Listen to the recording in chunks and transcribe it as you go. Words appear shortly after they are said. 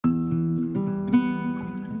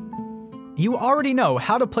You already know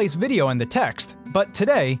how to place video in the text, but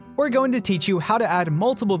today, we're going to teach you how to add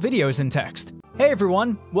multiple videos in text. Hey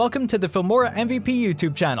everyone, welcome to the Filmora MVP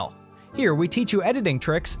YouTube channel. Here we teach you editing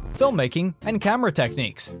tricks, filmmaking, and camera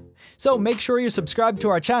techniques. So make sure you're subscribed to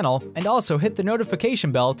our channel and also hit the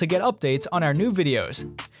notification bell to get updates on our new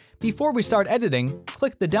videos. Before we start editing,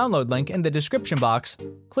 click the download link in the description box,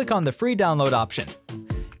 click on the free download option.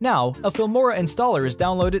 Now, a Filmora installer is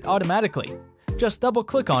downloaded automatically. Just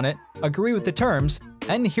double-click on it, agree with the terms,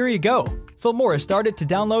 and here you go! Filmora started to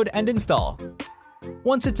download and install.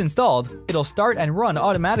 Once it's installed, it'll start and run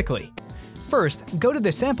automatically. First, go to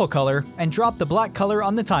the sample color and drop the black color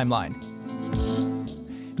on the timeline.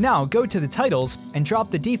 Now go to the titles and drop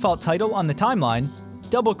the default title on the timeline,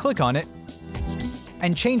 double-click on it,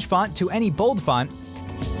 and change font to any bold font,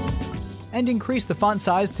 and increase the font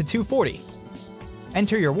size to 240.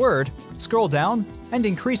 Enter your word, scroll down, and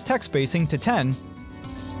increase text spacing to 10,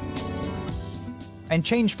 and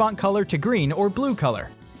change font color to green or blue color.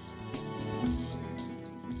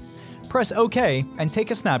 Press OK and take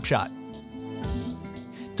a snapshot.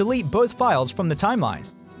 Delete both files from the timeline.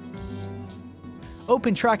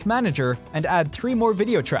 Open Track Manager and add 3 more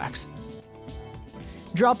video tracks.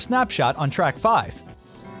 Drop Snapshot on track 5.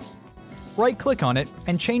 Right-click on it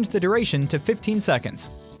and change the duration to 15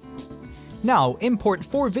 seconds. Now import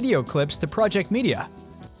 4 video clips to Project Media.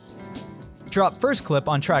 Drop first clip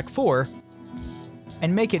on track 4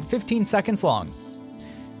 and make it 15 seconds long.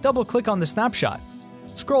 Double-click on the snapshot.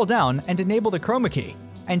 Scroll down and enable the chroma key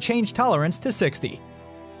and change tolerance to 60.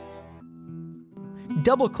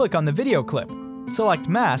 Double-click on the video clip. Select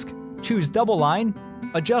Mask, choose Double Line,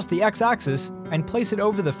 adjust the X-axis, and place it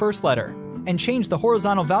over the first letter, and change the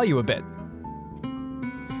horizontal value a bit.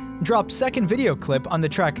 Drop second video clip on the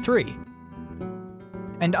track 3.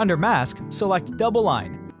 And under Mask, select Double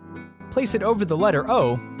Line. Place it over the letter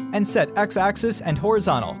O, and set X-axis and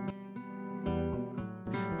horizontal.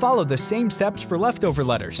 Follow the same steps for leftover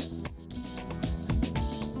letters.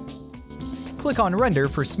 Click on Render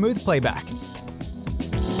for smooth playback.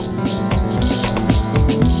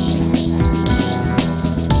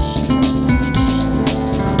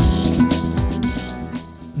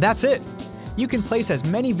 That's it! You can place as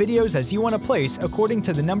many videos as you want to place according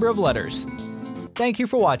to the number of letters. Thank you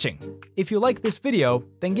for watching. If you like this video,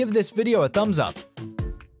 then give this video a thumbs up.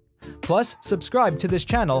 Plus, subscribe to this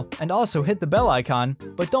channel and also hit the bell icon,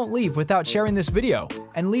 but don't leave without sharing this video,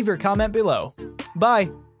 and leave your comment below.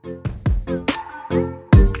 Bye!